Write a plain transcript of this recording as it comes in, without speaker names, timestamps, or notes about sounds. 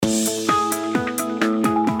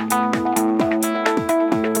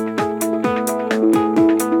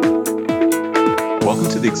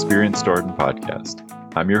Science Darden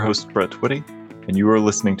podcast. I'm your host, Brett Twitty, and you are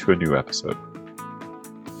listening to a new episode.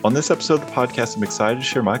 On this episode of the podcast, I'm excited to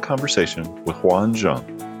share my conversation with Huan Zheng.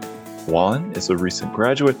 Huan is a recent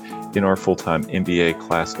graduate in our full-time MBA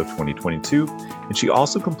class of 2022, and she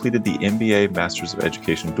also completed the MBA Masters of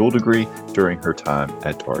Education dual degree during her time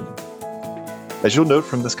at Darden. As you'll note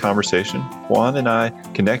from this conversation, Huan and I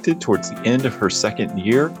connected towards the end of her second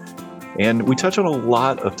year, and we touch on a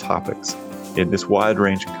lot of topics in this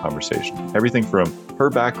wide-ranging conversation. Everything from her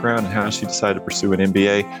background and how she decided to pursue an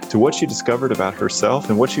MBA to what she discovered about herself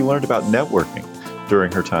and what she learned about networking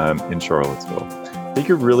during her time in Charlottesville. I think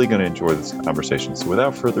you're really going to enjoy this conversation. So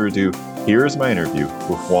without further ado, here is my interview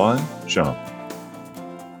with Huan Zheng.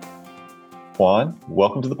 Huan,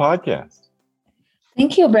 welcome to the podcast.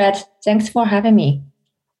 Thank you, Brett. Thanks for having me.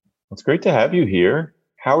 It's great to have you here.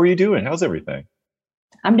 How are you doing? How's everything?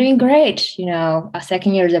 I'm doing great. A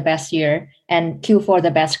second year is the best year and Q4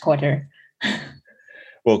 the best quarter.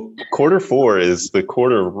 Well, quarter four is the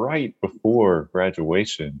quarter right before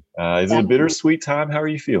graduation. Is it a bittersweet time? How are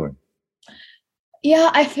you feeling?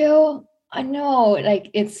 Yeah, it's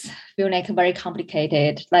very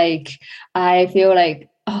complicated. I feel like,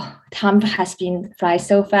 time has been fly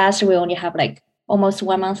so fast. We only have almost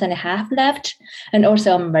 1 month and a half left. And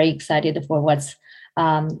also I'm very excited for what's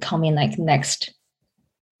coming next.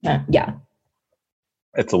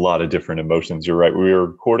 It's a lot of different emotions. You're right. We were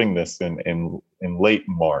recording this in late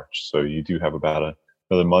March, so you do have about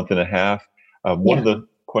another month and a half. One of the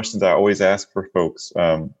questions I always ask for folks,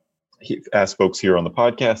 ask folks here on the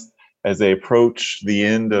podcast as they approach the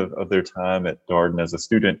end of their time at Darden as a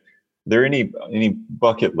student, are there any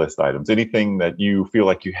bucket list items, anything that you feel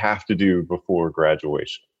like you have to do before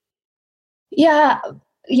graduation?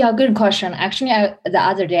 Yeah, good question. Actually, the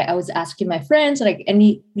other day I was asking my friends,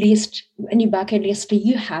 any bucket list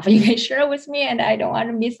you have, you can share with me, and I don't want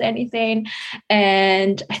to miss anything.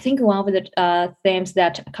 And I think one of the things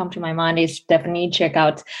that come to my mind is definitely check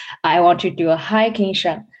out. I want to do a hike in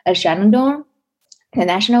Shenandoah, the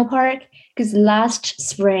national park, because last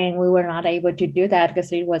spring we were not able to do that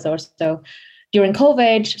because it was also during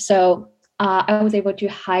COVID. So I was able to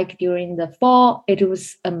hike during the fall. It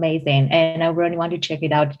was amazing. And I really want to check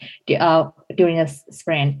it out during the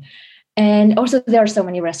spring. And also there are so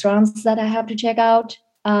many restaurants that I have to check out.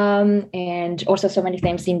 And also so many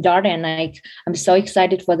things in Darden. I'm so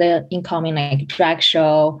excited for the incoming drag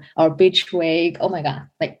show or beach week. Oh my God,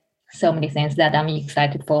 so many things that I'm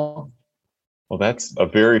excited for. Well, that's a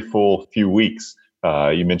very full few weeks.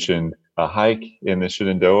 You mentioned a hike in the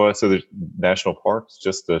Shenandoah, so there's national parks,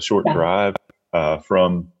 just a short drive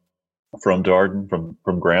from Darden,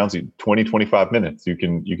 from grounds, 20-25 minutes. You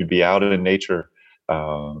can be out in nature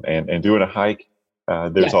and doing a hike.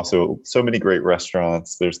 There's also so many great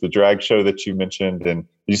restaurants. There's the drag show that you mentioned, and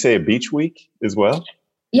did you say a beach week as well?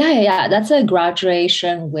 Yeah. That's a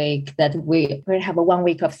graduation week that we have a 1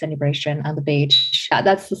 week of celebration on the beach.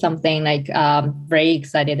 That's something very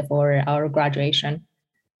excited for our graduation.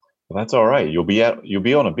 Well, that's all right. You'll be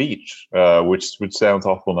on a beach, which sounds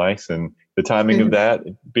awful nice, and the timing of that,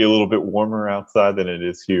 it'd be a little bit warmer outside than it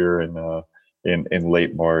is here in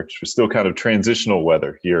late March. We're still kind of transitional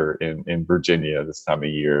weather here in Virginia this time of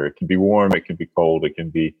year. It can be warm, it can be cold, it can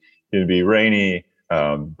be rainy,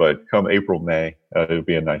 but come April, May, it'll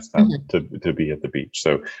be a nice time to be at the beach.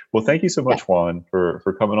 So, well, thank you so much, Huan,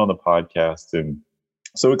 for coming on the podcast, and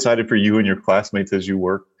so excited for you and your classmates as you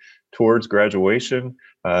work towards graduation.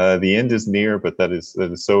 The end is near, but that is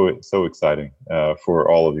so exciting for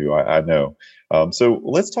all of you, I know. So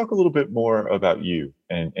let's talk a little bit more about you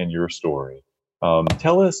and your story.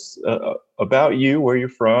 Tell us about you, where you're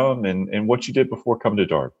from, and what you did before coming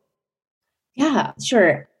to Darden. Yeah,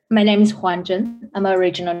 sure. My name is Huan Zheng. I'm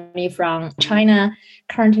originally from China.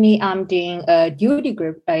 Currently, I'm doing a dual degree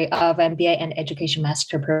of MBA and Education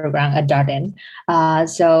Master program at Darden.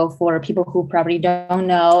 So for people who probably don't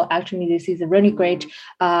know, actually, this is a really great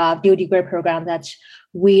dual degree program that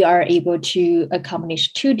we are able to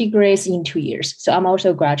accomplish 2 degrees in 2 years. So I'm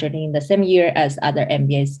also graduating in the same year as other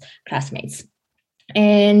MBA classmates.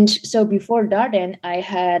 And so before Darden, I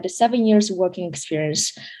had 7 years working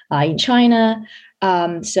experience in China.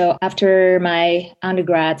 So after my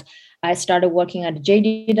undergrad, I started working at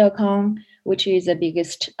JD.com, which is the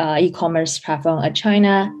biggest e-commerce platform in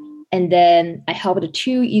China. And then I helped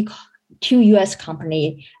two US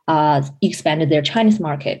company expanded their Chinese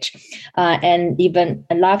market. And even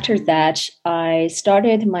after that, I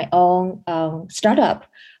started my own startup,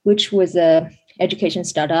 which was a education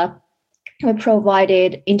startup. We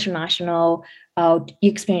provided international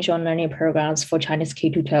experiential learning programs for Chinese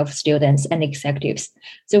K-12 students and executives.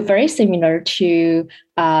 So very similar to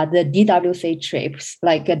the DWC trips,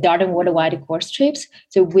 like Darden Worldwide Course trips.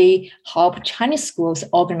 So we help Chinese schools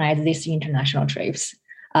organize these international trips.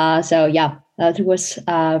 It was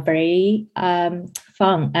very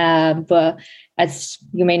fun. But as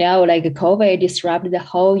you may know, like COVID disrupted the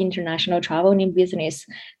whole international traveling business.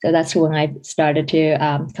 So that's when I started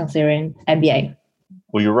to considering MBA.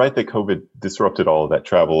 Well, you're right that COVID disrupted all of that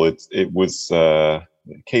travel. It was the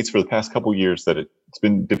case for the past couple of years that it's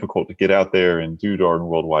been difficult to get out there and do Darden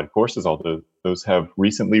Worldwide courses, although those have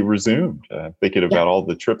recently resumed. Thinking about all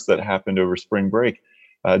the trips that happened over spring break.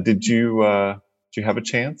 Did you have a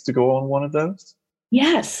chance to go on one of those?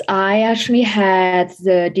 Yes, I actually had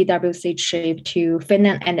the DWC trip to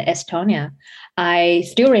Finland and Estonia. I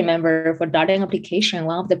still remember for Darden application,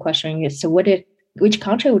 one of the questions is, so which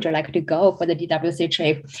country would you like to go for the DWC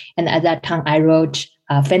trip? And at that time, I wrote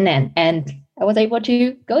Finland, and I was able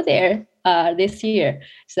to go there this year.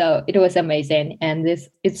 So it was amazing, and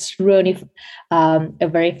it's really a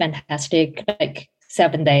very fantastic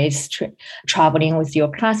 7 days traveling with your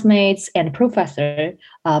classmates and professor.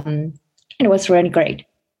 It was really great.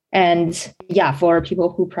 And for people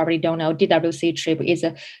who probably don't know, DWC trip is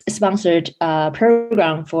a sponsored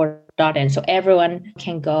program for Darden. So everyone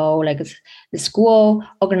can go, like the school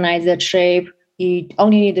organize the trip. You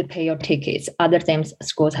only need to pay your tickets. Other things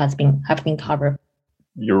schools have been covered.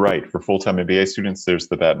 You're right. For full-time MBA students, there's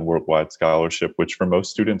the Batten Worldwide Scholarship, which for most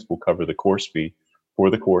students will cover the course fee for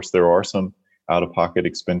the course. There are some out-of-pocket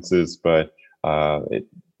expenses, but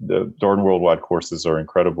the Darden Worldwide courses are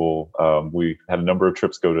incredible. We had a number of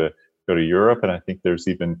trips go to Europe, and I think there's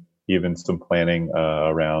even some planning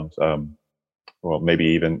around, maybe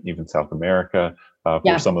even South America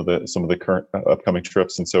for some of the current upcoming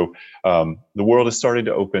trips. And so the world is starting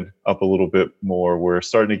to open up a little bit more. We're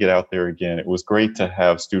starting to get out there again. It was great to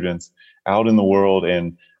have students out in the world,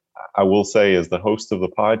 and I will say, as the host of the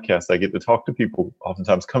podcast, I get to talk to people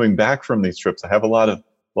oftentimes coming back from these trips. I have a lot of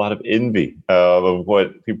envy of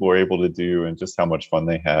what people were able to do and just how much fun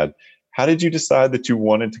they had. How did you decide that you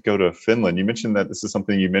wanted to go to Finland? You mentioned that this is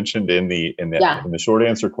something you mentioned in the short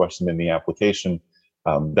answer question in the application.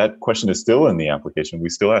 That question is still in the application. We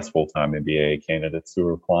still ask full-time MBA candidates who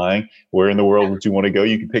are applying, where in the world would you want to go?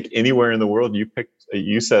 You can pick anywhere in the world.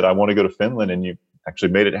 You said, I want to go to Finland, and you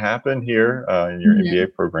actually made it happen here in your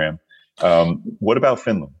MBA program. What about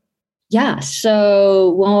Finland? Yeah,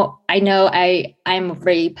 so I know I'm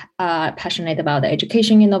very passionate about the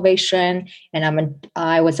education innovation, and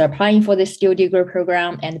I was applying for this dual degree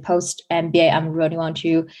program, and post MBA, I'm really want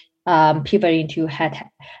to pivot into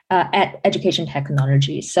education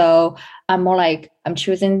technology. So I'm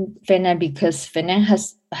choosing Finland because Finland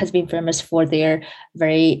has been famous for their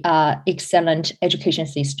very excellent education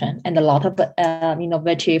system and a lot of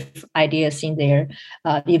innovative ideas in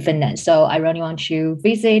Finland. So I really want to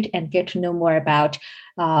visit and get to know more about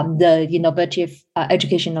the innovative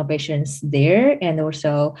education innovations there, and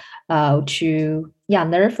also to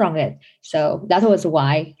learn from it. So that was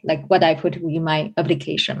why, what I put in my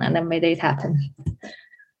application, and I made it happen.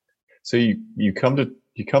 So you come to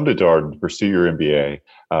Darden to pursue your MBA,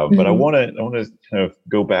 but I want to kind of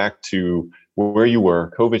go back to where you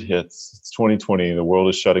were. COVID hits. It's 2020. The world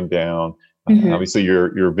is shutting down. Obviously,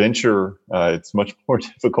 your venture, it's much more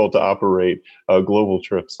difficult to operate global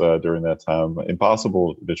trips during that time.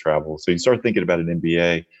 Impossible to travel. So you start thinking about an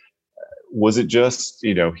MBA. Was it just,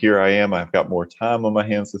 here I am, I've got more time on my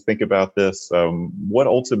hands to think about this? What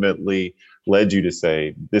ultimately led you to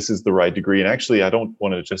say, this is the right degree? And actually, I don't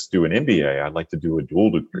want to just do an MBA. I'd like to do a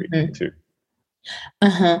dual degree too.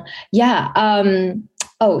 Yeah.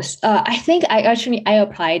 I think I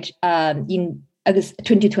applied in August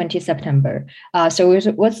 2020 September. So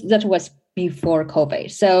that was before COVID.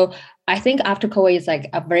 So I think after COVID, it's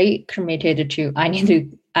I'm very committed to,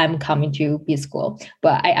 I'm coming to B school,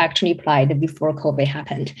 but I actually applied before COVID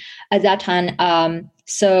happened. At that time,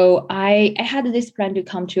 so I had this plan to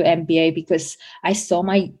come to MBA because I saw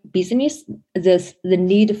my business, the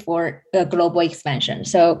need for global expansion.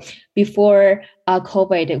 So before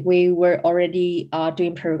COVID, we were already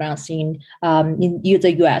doing programs in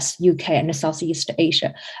the US, UK, and Southeast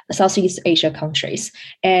Asia countries.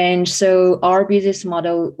 And so our business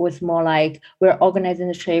model was more like we're organizing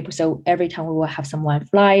the trip. So every time we will have someone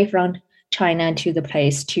fly from China to the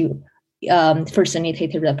place to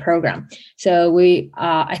facilitate the program. So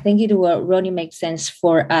I think it will really make sense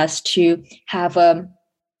for us to have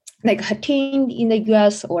like a team in the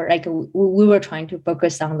US, or like we were trying to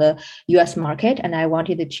focus on the US market, and I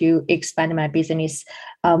wanted to expand my business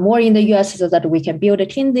more in the US so that we can build a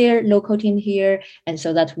team there, local team here, and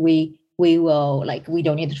so that we will like we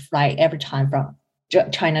don't need to fly every time from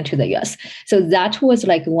China to the US. So that was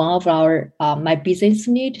like one of our my business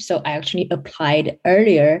need. So I actually applied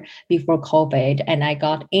earlier before COVID, and I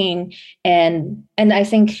got in. And I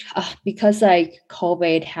think because like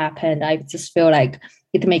COVID happened, I just feel like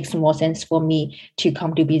it makes more sense for me to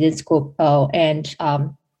come to business school and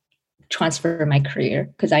transfer my career,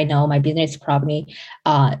 because I know my business probably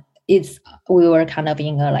is we were kind of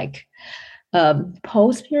in a like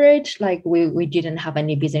post period, like we didn't have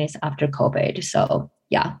any business after COVID. So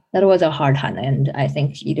yeah, that was a hard time, and I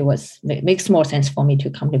think it makes more sense for me to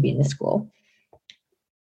come to business school.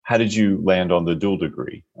 How did you land on the dual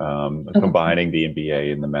degree, combining the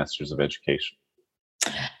MBA and the Masters of Education?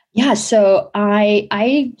 Yeah, so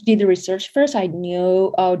I did the research first. I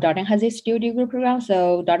knew Darden has this dual degree program,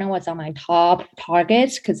 so Darden was on my top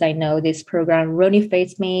targets because I know this program really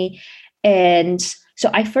fits me. And so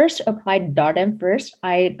I first applied Darden first.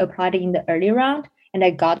 I applied in the early round, and I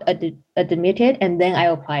got admitted, and then I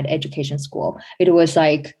applied education school. It was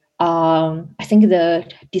like I think the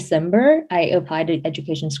December I applied to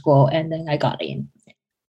education school, and then I got in.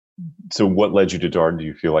 So what led you to Darden? Do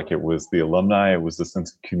you feel like it was the alumni? It was the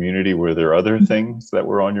sense of community? Were there other things that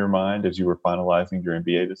were on your mind as you were finalizing your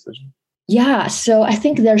MBA decision? Yeah, so I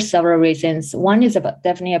think there's several reasons. One is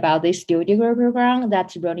definitely about this dual degree program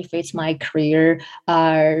that really fits my career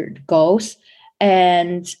goals.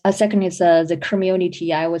 And a second is the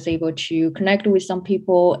community. I was able to connect with some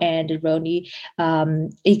people and really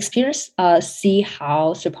see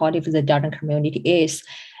how supportive the Darden community is.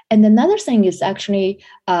 And another thing is actually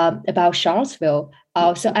about Charlottesville.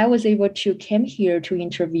 So I was able to come here to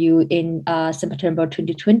interview in September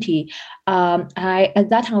 2020. At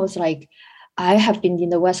that time I was like, I have been in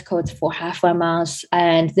the West Coast for half a month,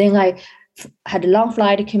 and then I had a long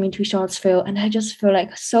flight coming to Charlottesville, and I just feel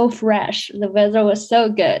like so fresh. The weather was so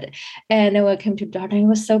good, and then when I came to Darden, it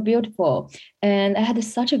was so beautiful, and I had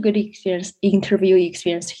such a good interview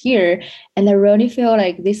experience here, and I really feel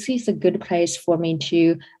like this is a good place for me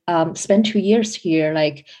to spend 2 years here,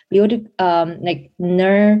 like build, like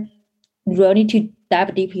learn, really to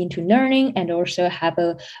dive deep into learning, and also have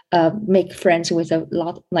make friends with a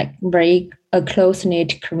lot, like very close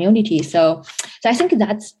knit community. So I think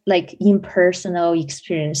that's like impersonal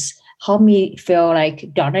experience helped me feel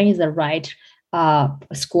like Darden is the right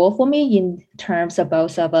school for me in terms of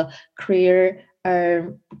both of a career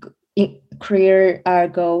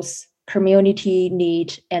goals, community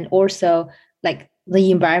need, and also like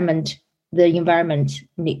the environment. The environment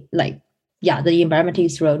need, like the environment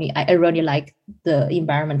is really, I really like the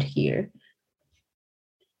environment here.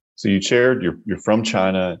 So you shared you're from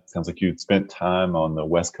China. It sounds like you'd spent time on the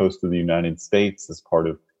West Coast of the United States as part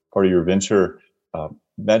of your venture.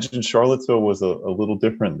 Imagine Charlottesville was a little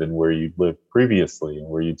different than where you'd lived previously and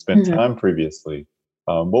where you'd spent time previously.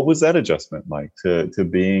 What was that adjustment like to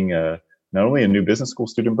being not only a new business school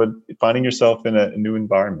student, but finding yourself in a new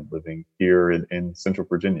environment, living here in Central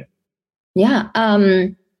Virginia? Yeah.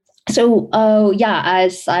 So,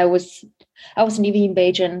 as I was living in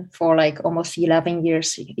Beijing for like almost 11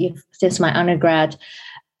 years since my undergrad.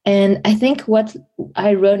 And I think what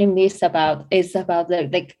I really miss about is about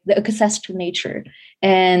the access to nature.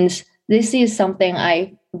 And this is something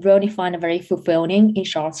I really find very fulfilling in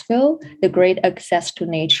Charlottesville, the great access to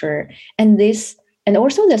nature. And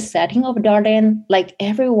also the setting of Darden, like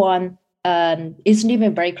everyone is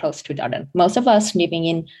living very close to Darden. Most of us living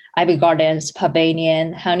in Ivy Gardens,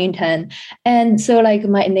 Pavilion, Huntington. And so like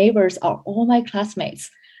my neighbors are all my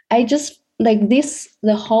classmates. I just like this,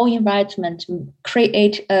 the whole environment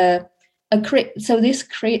create an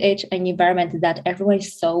environment that everyone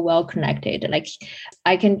is so well connected. Like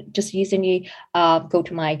I can just easily go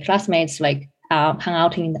to my classmates, like hang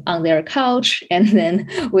out on their couch, and then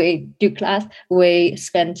we do class. We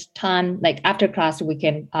spend time, like after class, we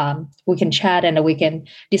can chat and we can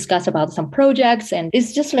discuss about some projects. And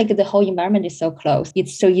it's just like the whole environment is so close.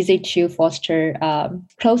 It's so easy to foster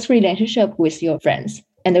close relationship with your friends.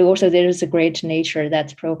 And also there is a great nature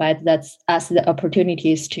that provides us the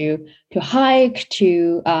opportunities to hike,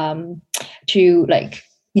 to like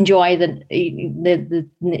enjoy the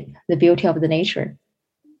beauty of the nature.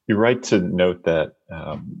 You're right to note that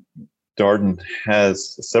Darden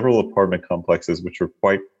has several apartment complexes which are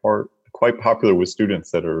quite popular with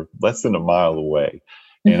students that are less than a mile away.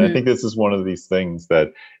 And I think this is one of these things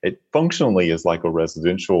that it functionally is like a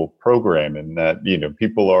residential program, in that,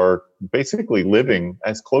 people are basically living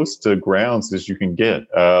as close to grounds as you can get,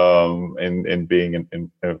 and being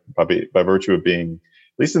by virtue of being,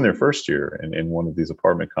 at least in their first year, in one of these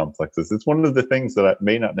apartment complexes. It's one of the things that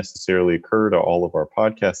may not necessarily occur to all of our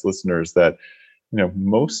podcast listeners, that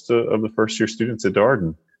most of the first year students at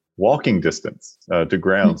Darden, walking distance to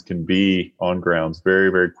grounds, can be on grounds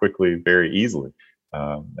very, very quickly, very easily.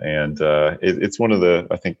 It's one of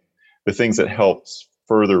I think, the things that helps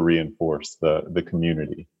further reinforce the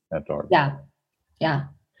community at Darden. Yeah,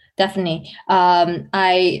 definitely. And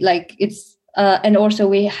also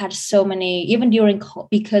we had so many, even during,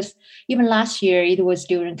 because even last year it was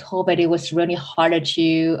during COVID, it was really harder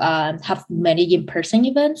to have many in-person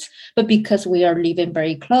events. But because we are living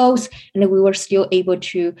very close, and we were still able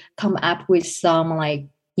to come up with some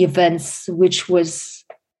events, which was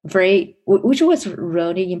really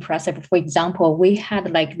impressive. For example, we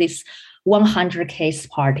had this 100 case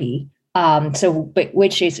party.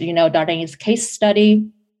 Which is, Darden is case study.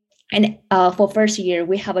 And for first year,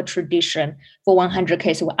 we have a tradition for 100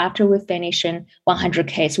 case. After we finish in 100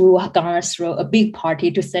 case, we were gonna throw a big party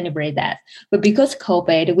to celebrate that. But because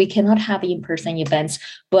COVID, we cannot have in-person events.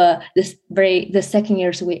 But the second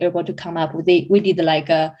years we were able to come up with we did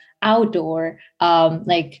a outdoor,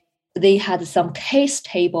 they had some case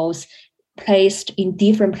tables placed in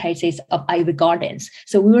different places of Ivy Gardens.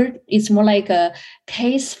 So it's more like a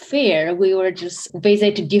case fair. We were just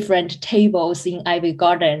visit different tables in Ivy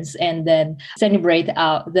Gardens and then celebrate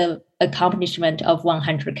the accomplishment of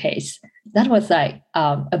 100 case. That was a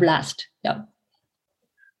blast. Yeah.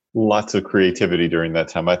 Lots of creativity during that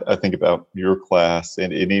time. I think about your class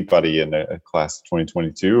and anybody in a class of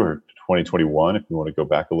 2022 or 2021, if you want to go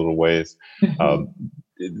back a little ways.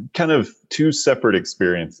 Kind of two separate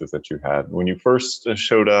experiences that you had when you first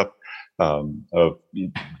showed up. Kind of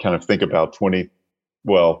think about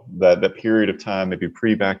that period of time, maybe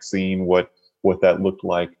pre-vaccine, what that looked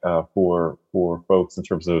like for folks in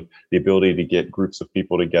terms of the ability to get groups of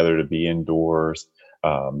people together, to be indoors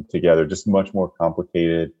together, just much more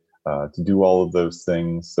complicated to do all of those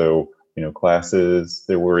things. So classes,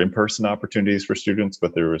 there were in-person opportunities for students,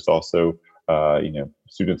 but there was also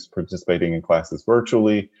students participating in classes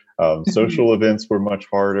virtually. Social events were much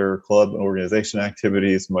harder. Club and organization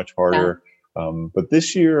activities much harder. Yeah. But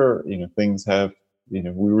this year, things have,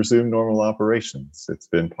 we resumed normal operations. It's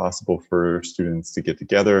been possible for students to get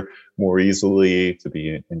together more easily, to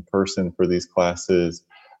be in person for these classes.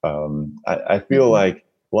 I feel like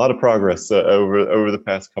a lot of progress over the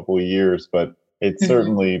past couple of years, but it's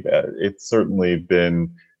certainly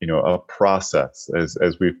been a process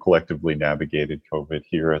as we've collectively navigated COVID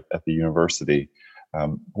here at the university.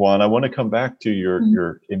 Juan, I want to come back to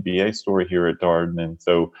your MBA story here at Darden. And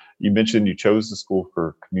so you mentioned you chose the school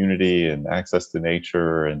for community and access to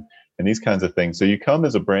nature and these kinds of things. So you come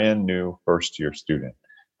as a brand new first year student.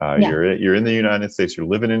 You're in the United States, you're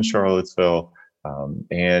living in Charlottesville,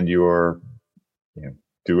 and you're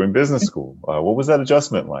doing business school. What was that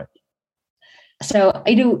adjustment like? So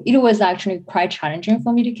it was actually quite challenging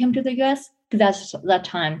for me to come to the US, because that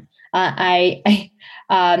time at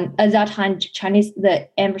that time the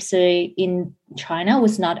embassy in China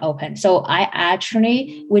was not open. So I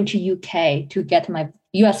actually went to UK to get my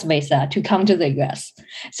US visa to come to the US.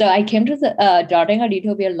 So I came to the Darden a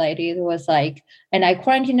little bit later. It was and I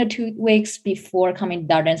quarantined 2 weeks before coming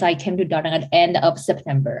to Darden. So I came to Darden at the end of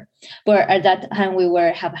September. But at that time we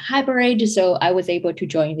have hybrid, so I was able to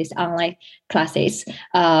join these online classes.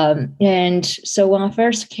 And so when I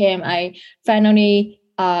first came, I finally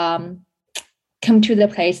come to the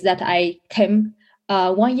place that I came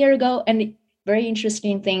 1 year ago. And the very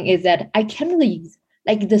interesting thing is that I came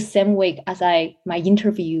the same week as my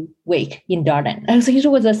interview week in Darden. And so it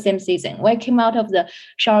was the same season. When I came out of the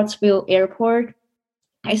Charlottesville airport,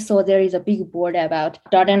 I saw there is a big board about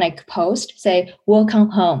Darden post say "Welcome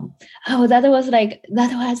home." Oh, that was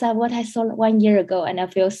what I saw 1 year ago, and I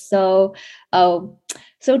feel so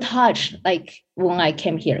touched when I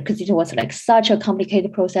came here, because it was such a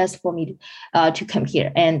complicated process for me to come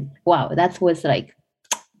here. And wow, that was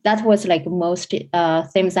most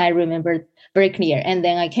things I remember very clear. And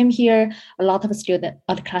then I came here, a lot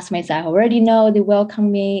of classmates I already know, they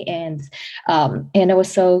welcomed me, and I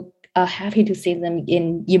was so happy to see them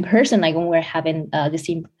in person, when we're having this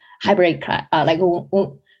hybrid class,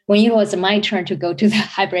 when it was my turn to go to the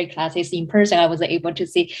hybrid classes in person, I was able to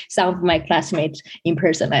see some of my classmates in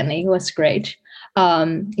person, and it was great.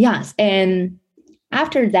 Yes, and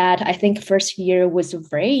after that, I think first year was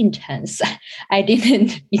very intense. I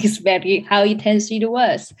didn't expect how intense it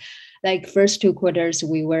was. like first 2 quarters,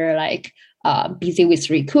 we were like busy with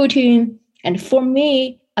recruiting. And for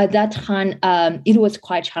me at that time, it was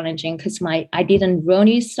quite challenging because I didn't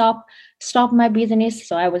really stop my business.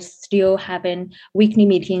 So I was still having weekly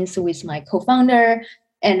meetings with my co-founder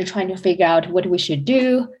and trying to figure out what we should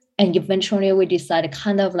do. And eventually we decided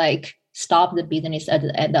kind of like stop the business at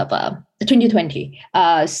the end of 2020.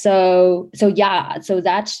 So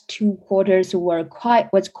that 2 quarters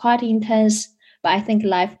was quite intense. But I think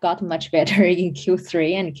life got much better in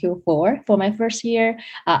Q3 and Q4 for my first year,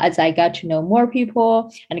 as I got to know more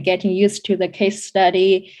people and getting used to the case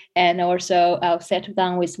study, and also settled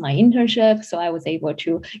down with my internship. So I was able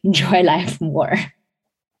to enjoy life more.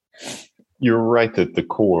 You're right that the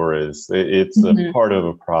core it's a part of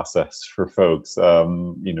a process for folks.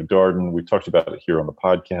 Darden, we talked about it here on the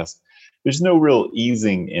podcast. There's no real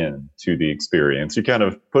easing in to the experience. You kind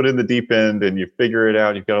of put in the deep end and you figure it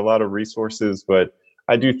out. You've got a lot of resources, but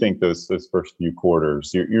I do think those first few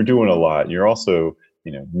quarters, you're doing a lot. You're also,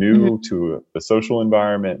 new to the social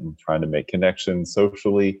environment and trying to make connections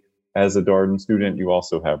socially. As a Darden student, you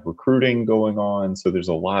also have recruiting going on. So there's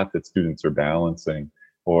a lot that students are balancing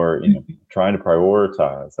or, trying to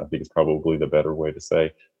prioritize, I think is probably the better way to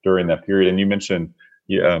say, during that period. And you mentioned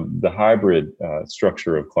the hybrid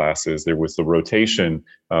structure of classes. There was the rotation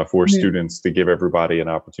for students to give everybody an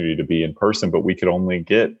opportunity to be in person, but we could only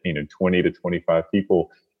get 20 to 25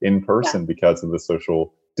 people in person because of the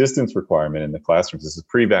social distance requirement in the classrooms. This is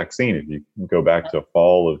pre-vaccine. If you go back to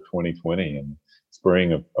fall of 2020 and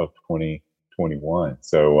spring of 2021.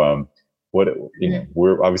 So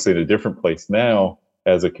we're obviously in a different place now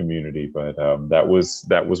as a community, but that was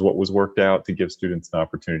what was worked out to give students an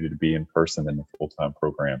opportunity to be in person in the full-time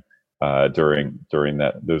program during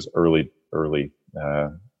those early I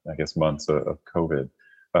guess months of COVID.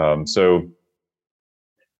 So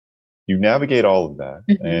you navigate all of that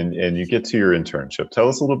and you get to your internship. Tell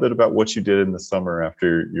us a little bit about what you did in the summer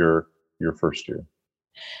after your first year.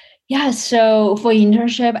 Yeah, so for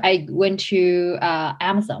internship, I went to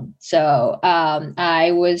Amazon. So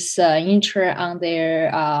I was intern on their.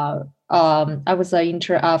 I was an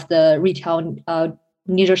intern of the retail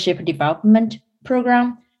leadership development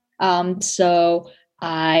program. So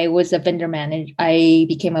I was a vendor manager. I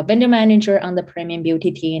became a vendor manager on the premium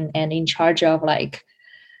beauty team and in charge of like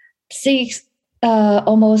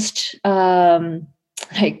almost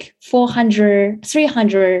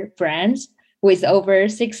 300 brands with over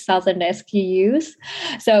 6,000 SKUs.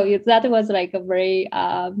 So that was like a very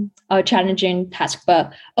challenging task.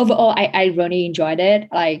 But overall, I really enjoyed it.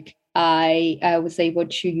 Like I was able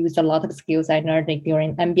to use a lot of skills I learned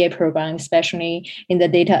during MBA program, especially in the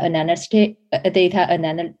data analytics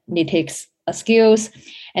skills.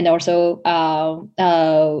 And also,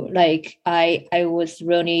 like I was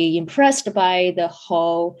really impressed by the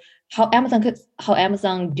whole how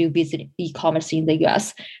Amazon do business e-commerce in the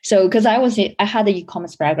US. So because I had the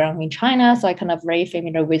e-commerce background in China, so I kind of very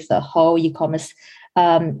familiar with the whole e-commerce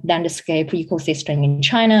landscape ecosystem in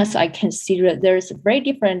China. So I can see that there's very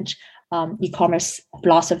different e-commerce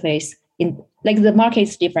philosophies in like the market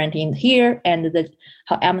is different in here, and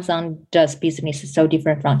how Amazon does business is so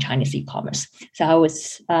different from Chinese e-commerce. So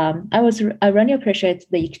I really appreciate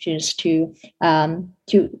the exchange to learn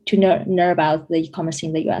about the e-commerce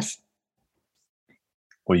in the US.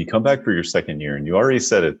 Well, you come back for your second year, and you already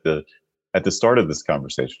said it at the start of this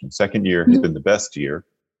conversation. Second year has been the best year.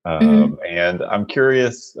 And I'm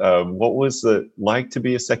curious, what was it like to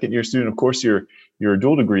be a second year student? Of course, you're a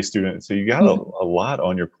dual degree student, so you got a lot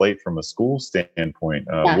on your plate from a school standpoint.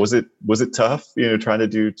 Was it tough, trying to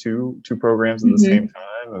do two programs at the same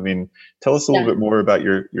time? I mean, tell us a little bit more about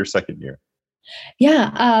your second year.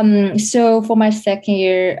 Yeah. So for my second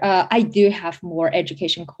year, I do have more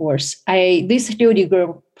education course. This dual degree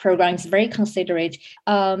program is very considerate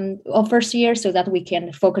of first year so that we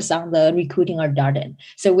can focus on the recruiting or Darden.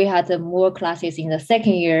 So we had more classes in the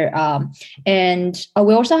second year. And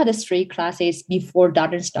we also had 3 classes before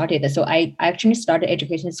Darden started. So I actually started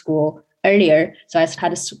education school earlier. So I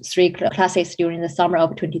had 3 classes during the summer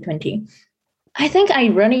of 2020. I think I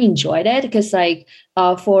really enjoyed it because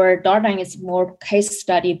for Darden, it's more case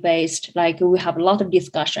study based. Like we have a lot of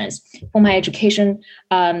discussions. For my education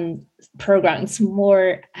program, it's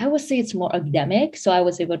more, I would say it's more academic. So I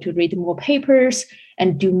was able to read more papers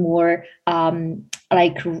and do more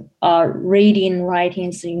reading,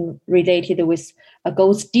 writings related with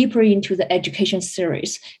goes deeper into the education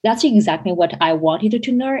series. That's exactly what I wanted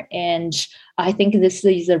to learn. And I think this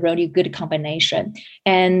is a really good combination.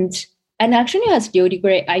 And actually, as dual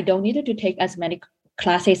degree, I don't need to take as many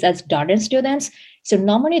classes as Darden students. So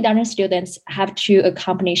normally, Darden students have to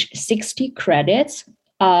accomplish 60 credits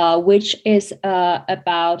which is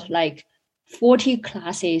about like 40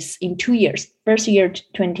 classes in 2 years, first year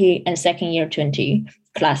 20 and second year 20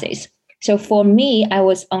 classes. So for me, I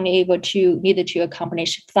was only needed to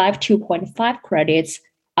accomplish 2.5 credits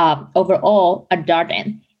overall at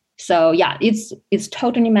Darden. So yeah, it's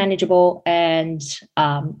totally manageable, and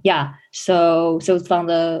so from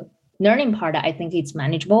the learning part, I think it's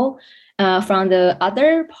manageable. From the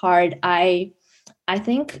other part, I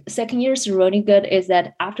think second year is really good. Is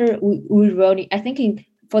that after we really, I think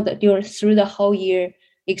through the whole year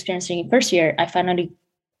experiencing first year, I finally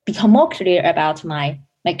become more clear about my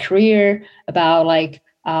career, about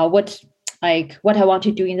what I want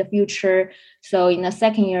to do in the future. So in the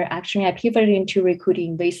second year, actually, I pivoted into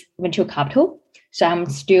recruiting based venture capital. So I'm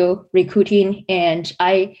still recruiting, and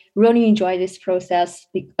I really enjoy this process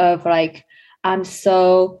of I'm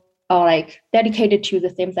so dedicated to the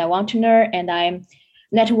things I want to learn, and I'm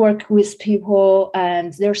network with people,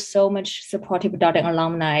 and there's so much supportive Darden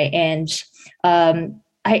alumni, and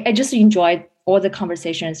I just enjoyed all the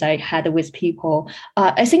conversations I had with people.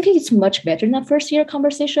 I think it's much better than first year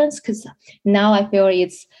conversations, because now I feel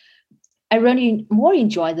I really more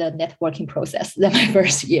enjoy the networking process than my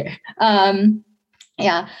first year. And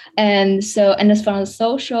as from a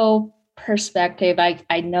social perspective,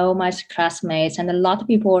 I know my classmates and a lot of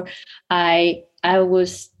people. I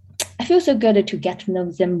feel so good to get to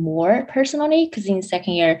know them more personally, because in the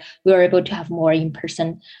second year we were able to have more in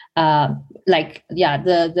person.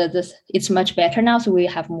 It's much better now, so we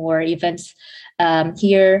have more events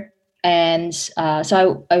here, and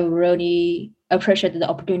so I really appreciate the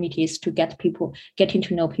opportunities to getting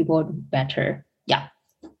to know people better. Yeah.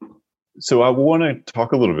 So I want to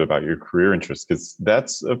talk a little bit about your career interests, because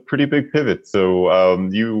that's a pretty big pivot. So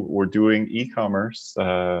you were doing e-commerce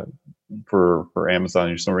for Amazon,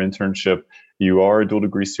 your summer internship. You are a dual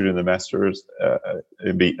degree student in the master's,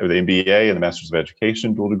 the MBA and the Master's of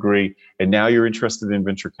Education dual degree, and now you're interested in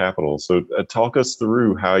venture capital. So talk us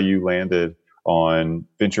through how you landed on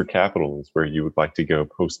venture capital is where you would like to go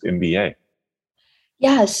post MBA.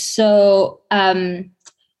 Yeah. So as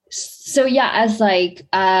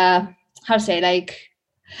how to say,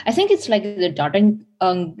 I think it's like the Darden.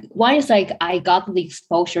 One is I got the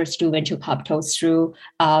exposures to venture capital through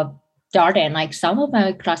Darden. Like some of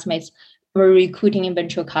my classmates were recruiting in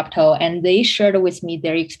venture capital, and they shared with me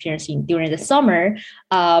their experience during the summer.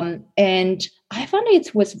 And I found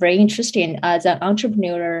it was very interesting. As an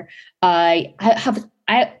entrepreneur, I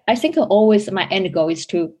think always my end goal is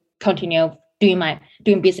to continue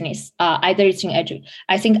doing business. Either it's in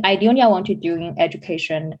I think ideally I want to do in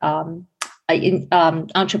education. In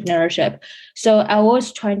entrepreneurship. So I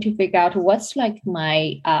was trying to figure out what's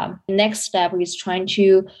my next step is trying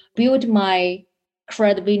to build my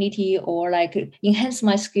credibility, or enhance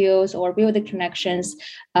my skills, or build the connections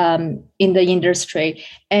in the industry.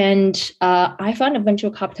 And I found a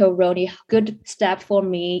venture capital really good step for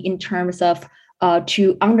me in terms of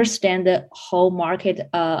to understand the whole market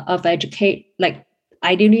of educate.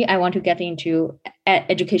 Ideally, I want to get into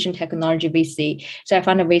education technology VC. So I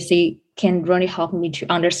found a VC can really help me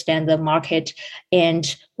to understand the market,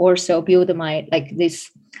 and also build my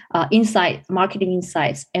this marketing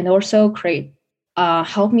insights, and also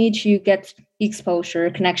help me to get exposure,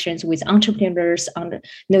 connections with entrepreneurs,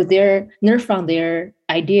 learn from their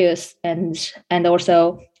ideas, and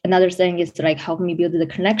also another thing is help me build the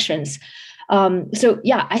connections.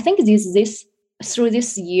 I think this through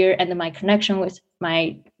this year and my connection with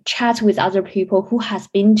my chats with other people who has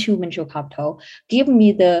been to venture capital give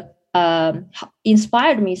me the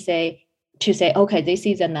inspired me to say, okay, this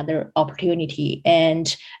is another opportunity.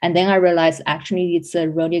 And then I realized actually it's a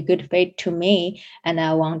really good fit to me, and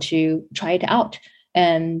I want to try it out.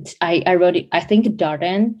 And I think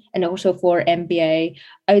Darden, and also for MBA,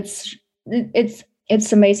 it's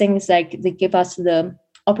amazing. It's they give us the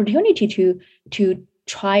opportunity to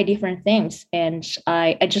try different things, and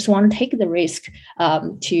I just want to take the risk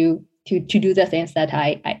to do the things that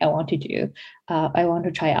I want to do. I want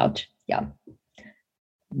to try out. Yeah.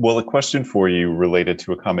 Well, a question for you related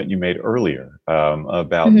to a comment you made earlier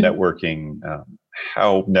about networking,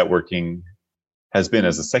 how networking has been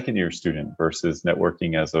as a second year student versus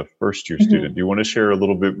networking as a first year student. Do you want to share a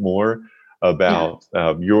little bit more about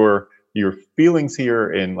your feelings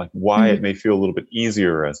here, and why it may feel a little bit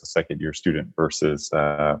easier as a second year student versus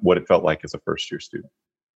what it felt like as a first year student?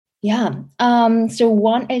 Yeah. So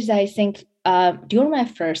one is, I think during my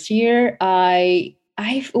first year, I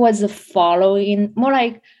was following more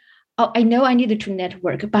I know I needed to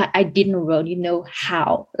network, but I didn't really know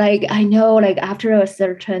how. I know after a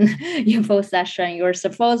certain info session, you're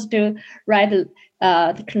supposed to write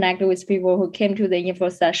to connect with people who came to the info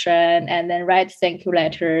session and then write thank you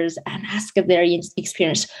letters and ask their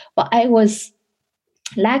experience. But I was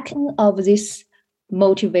lacking of this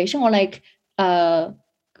motivation, or like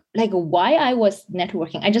why I was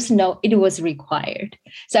networking. I just know it was required.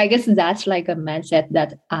 So I guess that's like a mindset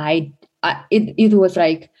that it was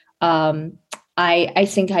like I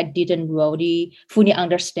think I didn't really fully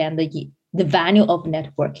understand the value of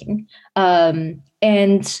networking.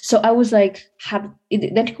 And so I was like,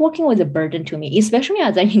 networking was a burden to me, especially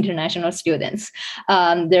as an international student.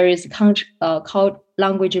 There is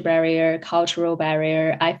language barrier, cultural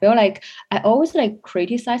barrier. I feel like I always like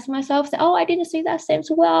criticize myself, say, oh, I didn't say that same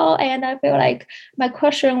well. And I feel like my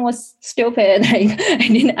question was stupid. Like I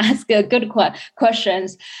didn't ask a good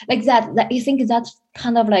questions like that. I think that's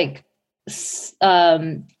kind of like,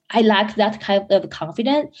 I lack that kind of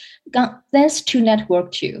confidence to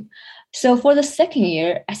network too. So for the second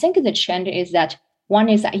year, I think the change is that one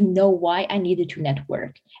is I know why I needed to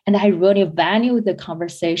network, and I really value the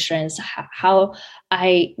conversations,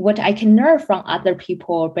 what I can learn from other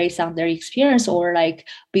people based on their experience, or like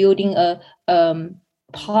building a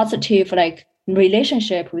positive like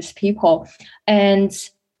relationship with people. And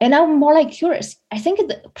I'm more like curious. I think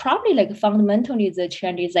probably like fundamentally the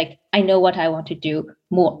change is like I know what I want to do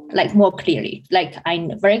more clearly. Like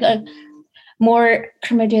I'm very more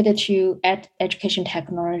committed to education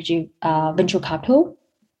technology, venture capital,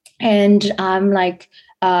 and I'm like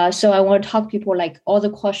so I want to talk to people like all the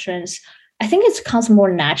questions. I think it comes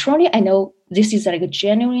more naturally. I know this is like a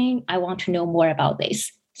genuine. I want to know more about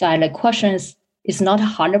this. So I like questions is not a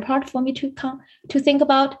harder part for me to think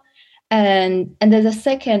about. And then the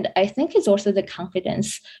second, I think, is also the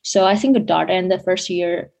confidence. So I think Darden the first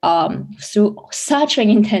year, through such an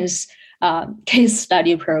intense case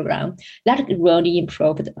study program, that really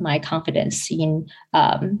improved my confidence in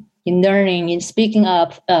learning, in speaking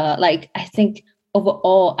up. Like I think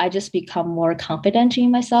overall, I just become more confident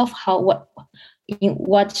in myself. What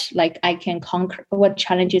like I can conquer, what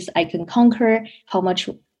challenges I can conquer,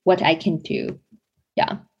 what I can do.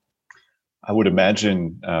 Yeah. I would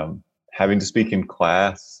imagine having to speak in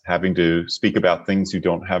class, having to speak about things you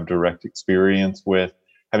don't have direct experience with,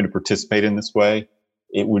 having to participate in this way,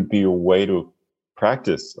 it would be a way to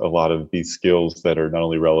practice a lot of these skills that are not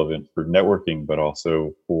only relevant for networking, but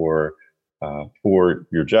also for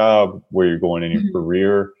your job, where you're going in your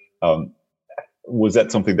career. Was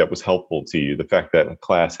that something that was helpful to you, the fact that a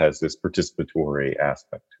class has this participatory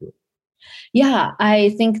aspect to it? Yeah, I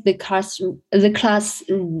think the class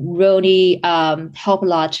really help a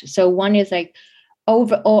lot. So one is like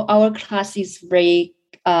overall our class is very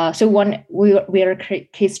so one we are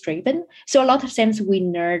case driven. So a lot of times we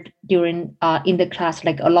nerd during in the class,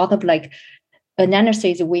 like a lot of like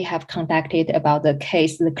analysis we have conducted about the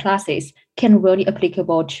classes can really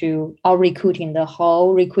applicable to our recruiting, the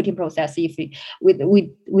whole recruiting process. If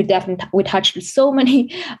we definitely we touched so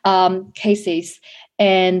many cases,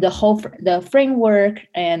 and the framework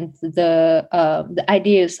and the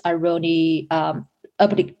ideas are really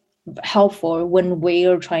helpful when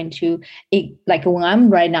we're trying to, like when I'm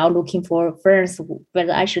right now looking for firms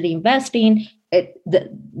whether I should invest in it,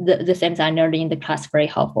 the things I learned in the class very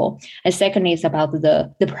helpful. And second is about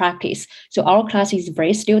the practice. So our class is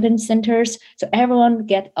very student centered, so everyone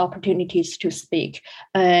get opportunities to speak,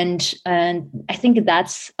 and I think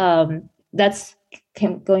that's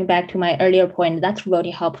going back to my earlier point, that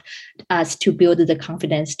really helped us to build the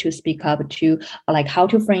confidence to speak up, to like how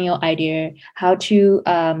to frame your idea, how to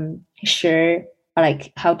share,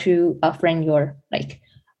 like how to frame your like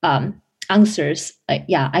answers.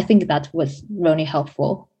 Yeah, I think that was really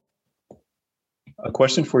helpful. A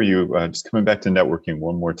question for you, just coming back to networking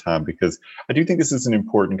one more time, because I do think this is an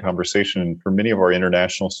important conversation for many of our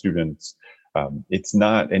international students. It's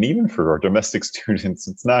not, and even for our domestic students,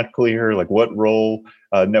 it's not clear like what role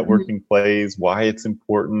networking plays, why it's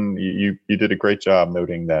important. You did a great job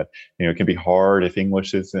noting that it can be hard if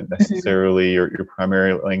English isn't necessarily your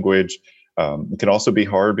primary language. It can also be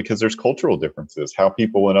hard because there's cultural differences, how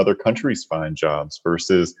people in other countries find jobs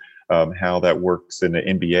versus how that works in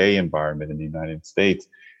an MBA environment in the United States.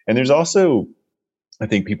 And there's also, I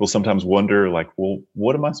think people sometimes wonder, like, well,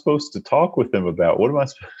 what am I supposed to talk with them about? What am I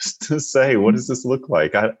supposed to say? What does this look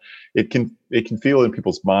like? It can feel in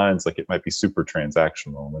people's minds like it might be super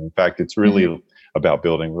transactional. And in fact, it's really about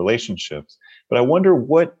building relationships. But I wonder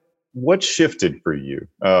what shifted for you?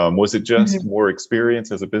 Was it just more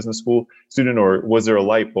experience as a business school student, or was there a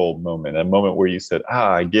light bulb moment, a moment where you said,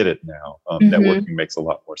 I get it now. Networking makes a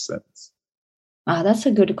lot more sense. That's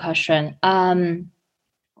a good question.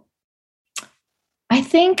 I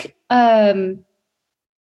think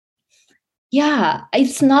Yeah,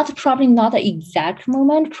 it's not probably not the exact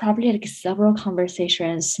moment, probably like several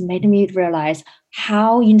conversations made me realize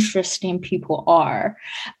how interesting people are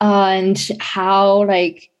and how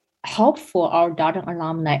like helpful our Darden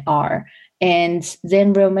alumni are. And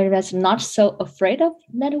then we realized not so afraid of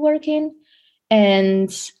networking.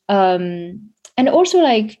 And and also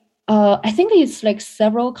like I think it's like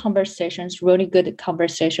several conversations, really good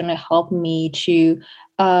conversation that helped me to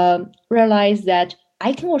realize that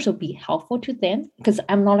I can also be helpful to them because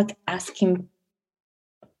I'm not like asking,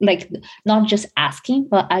 like not just asking,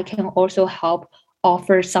 but I can also help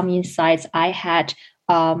offer some insights I had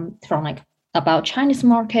from like about Chinese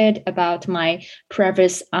market, about my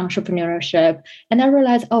previous entrepreneurship, and I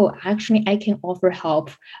realized, oh, actually, I can offer help.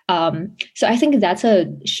 So I think that's a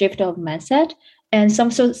shift of mindset. And so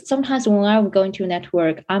sometimes when I'm going to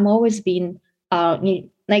network, I'm always being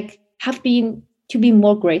like have been to be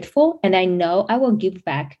more grateful, and I know I will give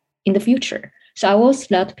back in the future. So I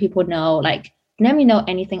always let people know, like, let me know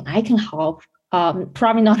anything I can help.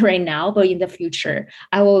 Probably not right now, but in the future,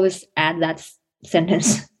 I will always add that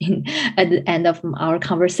sentence in, at the end of our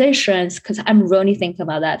conversations because I'm really thinking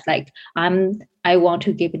about that. Like I want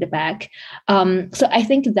to give it back. So I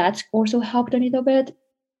think that also helped a little bit.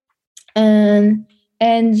 And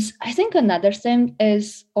and I think another thing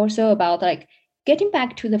is also about like getting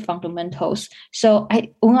back to the fundamentals. So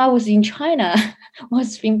when I was in China,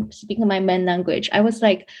 was speaking my main language, I was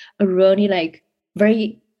like really like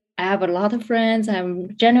very. I have a lot of friends.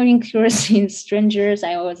 I'm genuinely curious in strangers.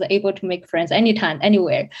 I was able to make friends anytime,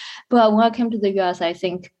 anywhere. But when I came to the US, I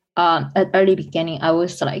think at early beginning, I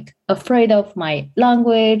was like afraid of my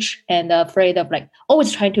language and afraid of like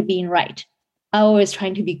always trying to be right. I always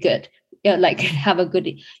trying to be good, yeah, like have a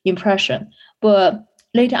good impression. But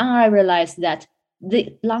later on, I realized that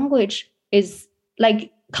the language is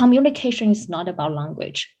like communication is not about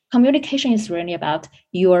language. Communication is really about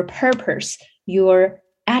your purpose, your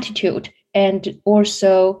attitude, and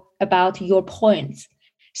also about your points.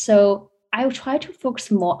 So I will try to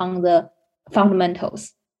focus more on the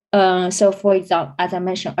fundamentals. So, for example, as I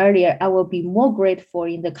mentioned earlier, I will be more grateful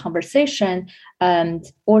in the conversation, and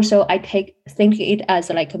also I think it as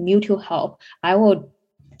like a mutual help. I will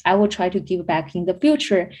try to give back in the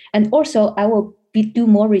future, and also I will do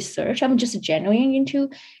more research. I'm just genuine into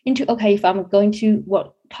okay, if I'm going to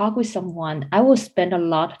talk with someone, I will spend a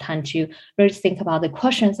lot of time to really think about the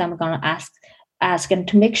questions I'm going to ask and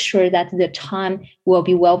to make sure that the time will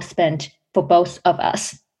be well spent for both of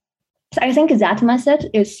us. So I think that mindset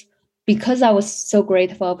is because I was so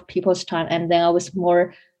grateful of people's time, and then I was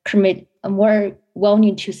more more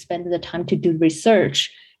willing to spend the time to do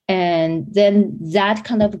research, and then that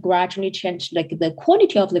kind of gradually changed like the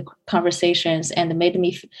quality of the conversations and made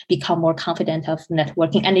me become more confident of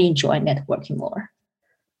networking and enjoy networking more.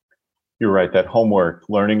 You're right. That homework,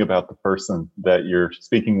 learning about the person that you're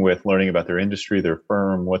speaking with, learning about their industry, their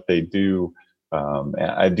firm, what they do.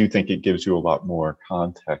 I do think it gives you a lot more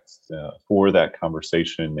context for that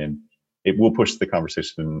conversation, and it will push the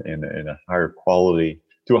conversation in a higher quality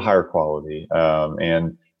to a higher quality.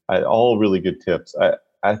 All really good tips.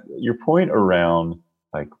 Your point around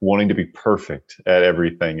like wanting to be perfect at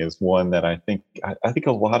everything is one that I think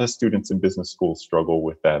a lot of students in business school struggle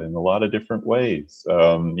with that in a lot of different ways.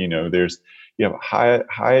 You have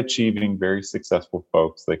high achieving, very successful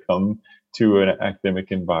folks. They come to an academic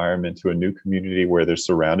environment, to a new community where they're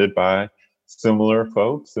surrounded by similar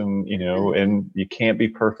folks, and and you can't be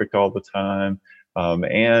perfect all the time.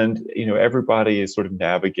 And everybody is sort of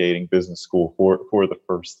navigating business school for the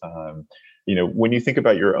first time. When you think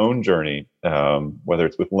about your own journey, whether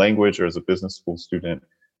it's with language or as a business school student,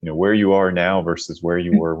 where you are now versus where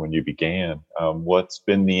you were when you began, what's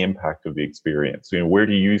been the impact of the experience? Where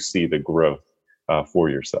do you see the growth for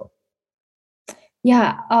yourself?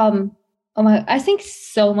 Yeah, I think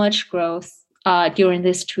so much growth during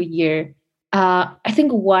this 2 year. I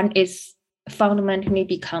think one is fundamentally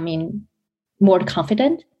becoming more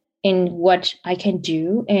confident in what I can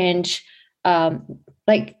do, and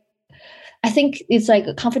like I think it's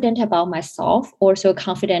like confident about myself, also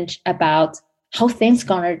confident about how things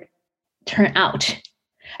gonna turn out.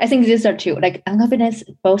 I think these are two, like confidence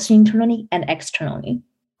both internally and externally.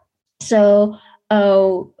 So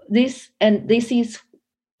this is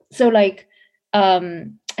so like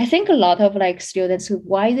I think a lot of like students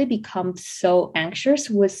why they become so anxious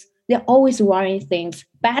was they're always worrying things,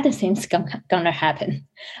 bad things gonna happen.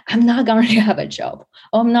 I'm not gonna have a job,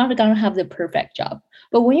 or I'm not gonna have the perfect job.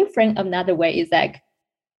 But when you frame another way, it's like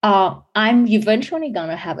I'm eventually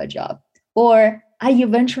gonna have a job, or I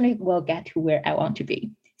eventually will get to where I want to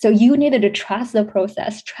be. So you needed to trust the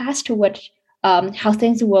process, trust what how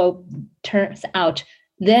things will turn out,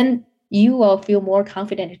 then you will feel more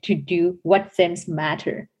confident to do what things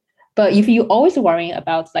matter. But if you always worrying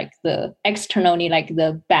about like the externally, like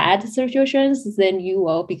the bad situations, then you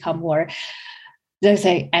will become more, let's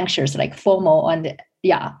say, anxious, like FOMO. And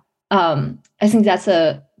yeah, I think that's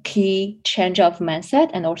a key change of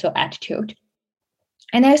mindset and also attitude.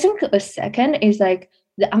 And I think a second is like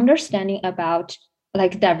the understanding about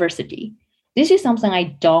like diversity. This is something I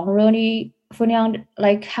don't really fully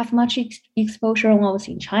like have much exposure when I was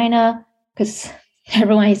in China, because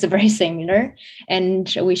everyone is very similar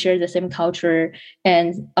and we share the same culture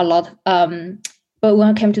and a lot. But when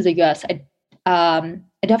I came to the US, I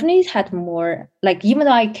definitely had more, like, even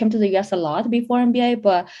though I came to the US a lot before MBA,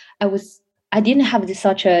 but I didn't have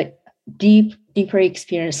such a deeper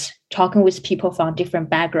experience talking with people from different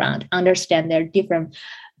background, understand their different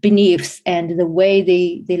beliefs and the way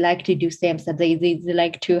they like to do things, that they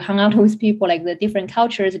like to hang out with people, like the different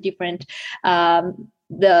cultures, different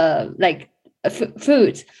the like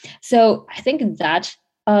foods. So I think that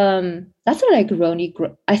that's like really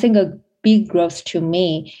I think a big growth to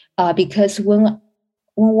me, because when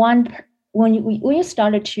you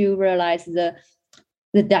started to realize the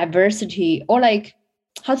diversity, or like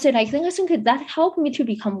how to say, like, I think that helped me to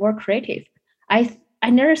become more creative. I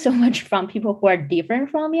learned so much from people who are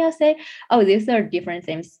different from me. I say, oh, these are different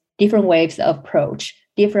things, different ways of approach,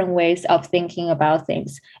 different ways of thinking about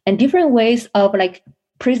things, and different ways of like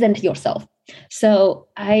present yourself. So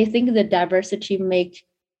I think the diversity make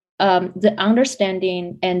the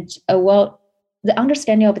understanding and the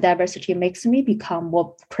understanding of diversity makes me become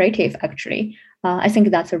more creative. Actually, I think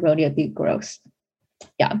that's a really a big growth.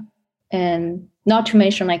 Yeah. And not to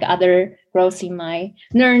mention like other growth in my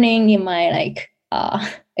learning, in my like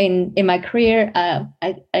in my career.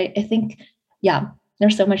 I think, yeah,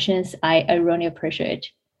 there's so much things I really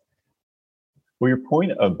appreciate. Well, your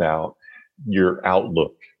point about your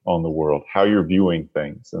outlook on the world, how you're viewing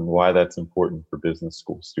things, and why that's important for business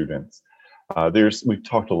school students. We've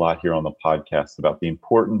talked a lot here on the podcast about the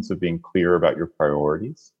importance of being clear about your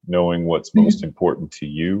priorities, knowing what's most important to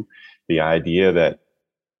you. The idea that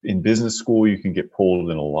in business school, you can get pulled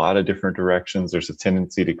in a lot of different directions. There's a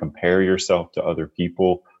tendency to compare yourself to other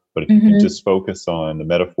people. But if you can just focus on the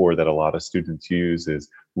metaphor that a lot of students use is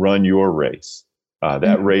run your race.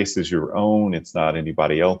 That race is your own. It's not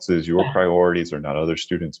anybody else's. Your priorities are not other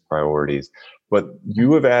students' priorities. But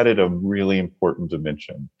you have added a really important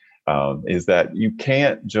dimension, is that you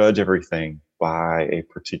can't judge everything by a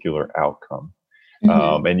particular outcome.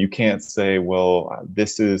 And you can't say, well,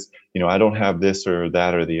 this is, I don't have this or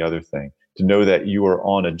that or the other thing. To know that you are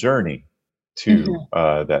on a journey to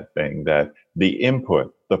that thing, that the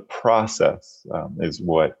input, the process is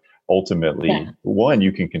what ultimately, one,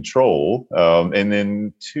 you can control. And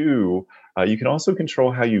then two, you can also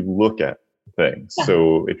control how you look at things.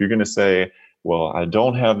 So if you're going to say, well, I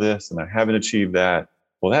don't have this and I haven't achieved that,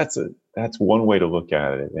 well, that's one way to look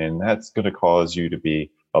at it. And that's going to cause you to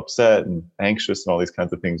be upset and anxious and all these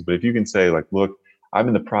kinds of things. But if you can say, like, look, I'm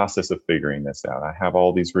in the process of figuring this out. I have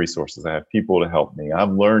all these resources. I have people to help me.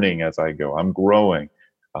 I'm learning as I go. I'm growing.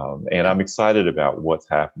 And I'm excited about what's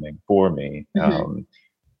happening for me.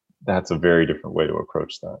 That's a very different way to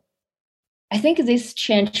approach that. I think this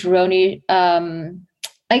change really,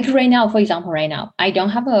 like right now, for example,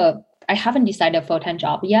 I haven't decided a full-time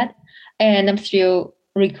job yet, and I'm still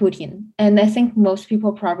recruiting. And I think most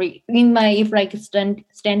people probably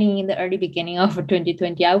standing in the early beginning of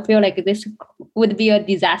 2020, I feel like this would be a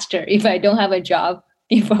disaster if I don't have a job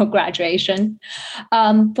before graduation.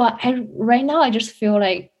 But right now, I just feel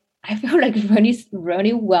like really,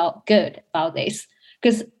 really good about this,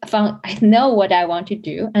 because I know what I want to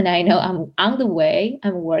do, and I know I'm on the way.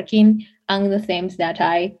 I'm working on the things that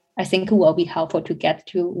I think will be helpful to get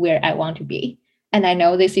to where I want to be. And I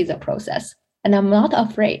know this is a process, and I'm not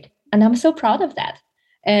afraid, and I'm so proud of that.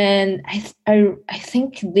 And I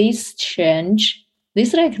think this change,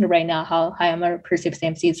 this like right now, how I am perceive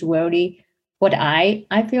things is really what I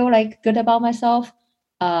feel like good about myself.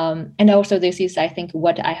 And also this is, I think,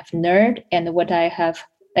 what I have learned and what I have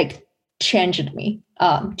like changed me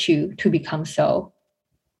to become so,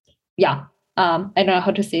 yeah. I don't know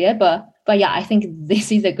how to say it, but yeah, I think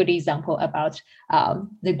this is a good example about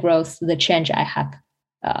the growth, the change I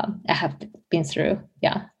have been through.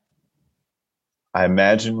 Yeah. I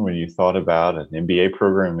imagine when you thought about an MBA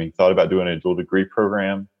program, when you thought about doing a dual degree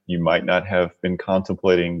program, you might not have been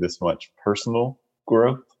contemplating this much personal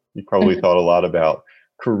growth. You probably thought a lot about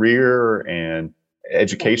career and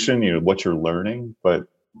education, what you're learning, but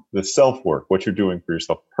the self-work, what you're doing for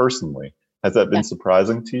yourself personally, has that been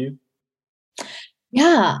surprising to you?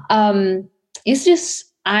 Yeah. it's just,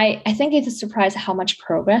 I think it's a surprise how much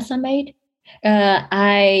progress I made.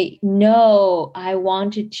 I know I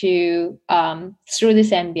wanted to, through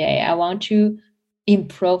this MBA, I want to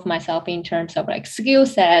improve myself in terms of like skill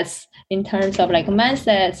sets, in terms of like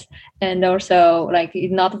mindsets, and also like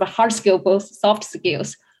not the hard skill, both soft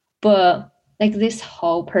skills, but like this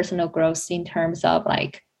whole personal growth in terms of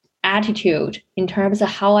like attitude, in terms of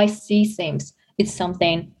how I see things. It's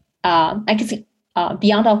something I can see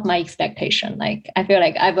beyond of my expectation. Like I feel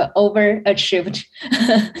like I've overachieved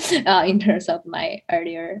in terms of my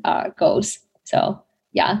earlier goals. So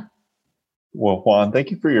yeah. Well, Juan,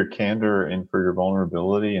 thank you for your candor and for your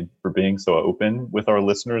vulnerability and for being so open with our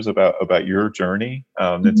listeners about your journey.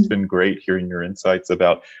 It's been great hearing your insights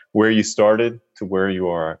about where you started to where you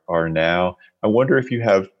are now. I wonder if you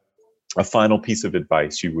have a final piece of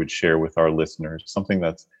advice you would share with our listeners, something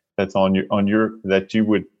that's on your that you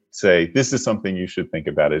would say, this is something you should think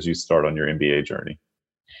about as you start on your MBA journey.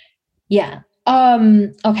 Yeah.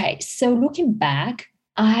 Okay. So looking back,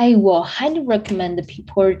 I will highly recommend the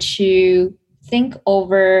people to think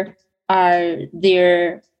over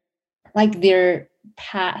their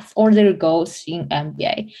path or their goals in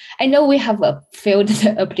MBA. I know we have a failed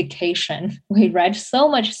application. We read so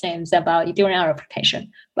much things about during our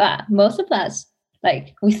application, but most of us,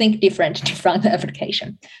 like, we think different from the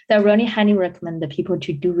application. So I really highly recommend the people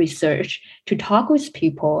to do research, to talk with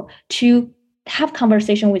people, to have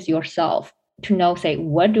conversation with yourself, to know, say,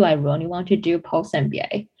 what do I really want to do post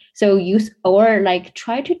MBA? So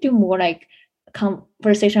try to do more like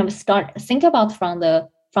conversation of think about from the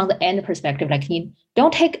end perspective. Like,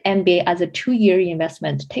 don't take MBA as a 2-year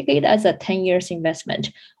investment. Take it as a 10 years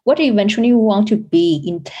investment. What eventually you want to be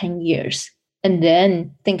in 10 years, and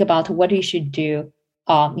then think about what you should do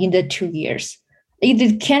in the 2 years.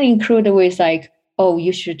 It can include with like, oh,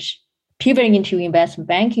 you should pivot into investment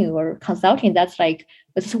banking or consulting. That's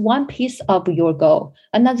one piece of your goal.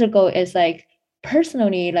 Another goal is like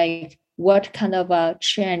personally, like what kind of a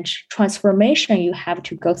transformation you have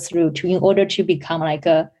to go through in order to become like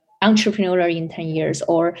a entrepreneur in 10 years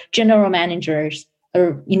or general managers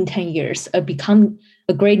or in 10 years, or become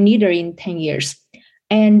a great leader in 10 years.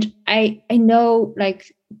 And I know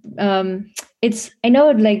like it's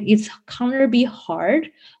gonna be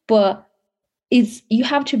hard, but you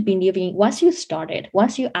have to believe in, once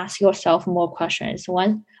you ask yourself more questions,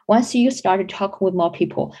 once you start to talk with more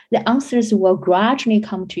people, the answers will gradually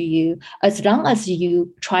come to you as long as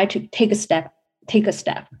you try to take a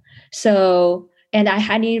step. So, and I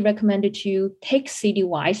highly recommend to take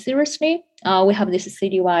CDY seriously. We have these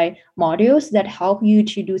CDY modules that help you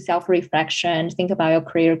to do self-reflection, think about your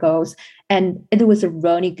career goals. And it was a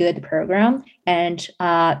really good program. And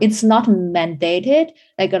it's not mandated.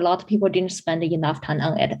 Like, a lot of people didn't spend enough time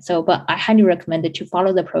on it. So, but I highly recommend it to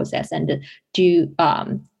follow the process and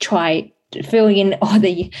to try to fill in all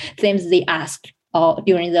the things they asked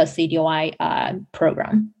during the CDY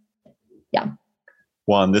program. Yeah.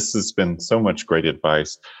 Juan, this has been so much great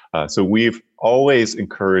advice. So we've always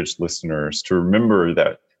encouraged listeners to remember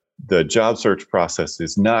that the job search process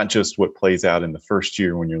is not just what plays out in the first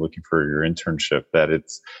year when you're looking for your internship, that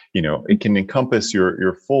it's, it can encompass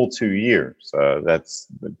your full 2 years. That's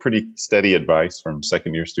pretty steady advice from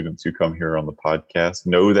second year students who come here on the podcast.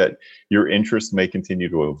 Know that your interests may continue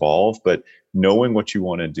to evolve, but knowing what you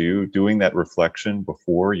want to do, doing that reflection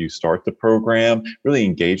before you start the program, really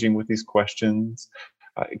engaging with these questions,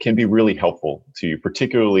 it can be really helpful to you,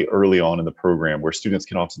 particularly early on in the program, where students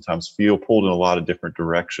can oftentimes feel pulled in a lot of different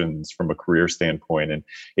directions from a career standpoint. And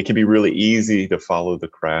it can be really easy to follow the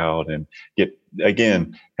crowd and get,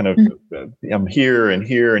 again, kind of, I'm here and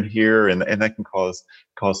here and here, and that can cause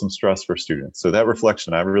some stress for students. So that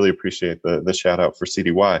reflection, I really appreciate the shout out for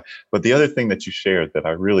CDY. But the other thing that you shared that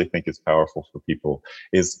I really think is powerful for people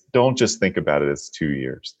is, don't just think about it as 2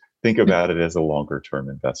 years. Think about it as a longer term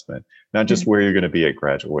investment, not just where you're going to be at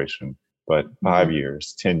graduation, but 5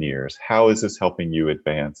 years, 10 years. How is this helping you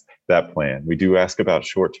advance that plan? We do ask about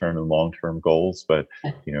short-term and long-term goals, but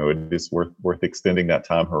it is worth extending that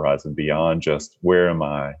time horizon beyond just where am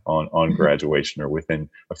I on graduation or within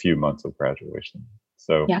a few months of graduation.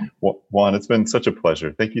 So, Juan, it's been such a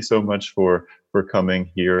pleasure. Thank you so much for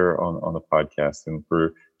coming here on the podcast and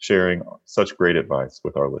for sharing such great advice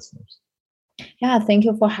with our listeners. Yeah, thank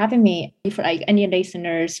you for having me. If any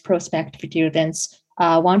listeners, prospective students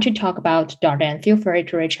want to talk about Darden, feel free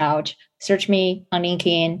to reach out, search me on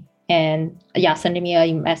LinkedIn, and send me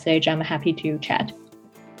a message. I'm happy to chat.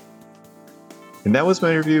 And that was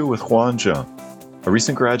my interview with Juan Zheng, a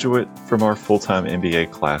recent graduate from our full-time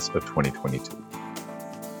MBA class of 2022.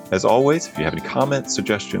 As always, if you have any comments,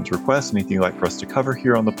 suggestions, requests, anything you'd like for us to cover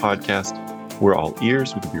here on the podcast, We're all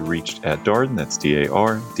ears. We can be reached at Darden, that's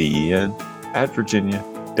DARDEN, at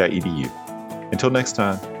virginia.edu. Until next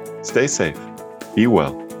time, stay safe, be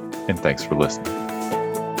well, and thanks for listening.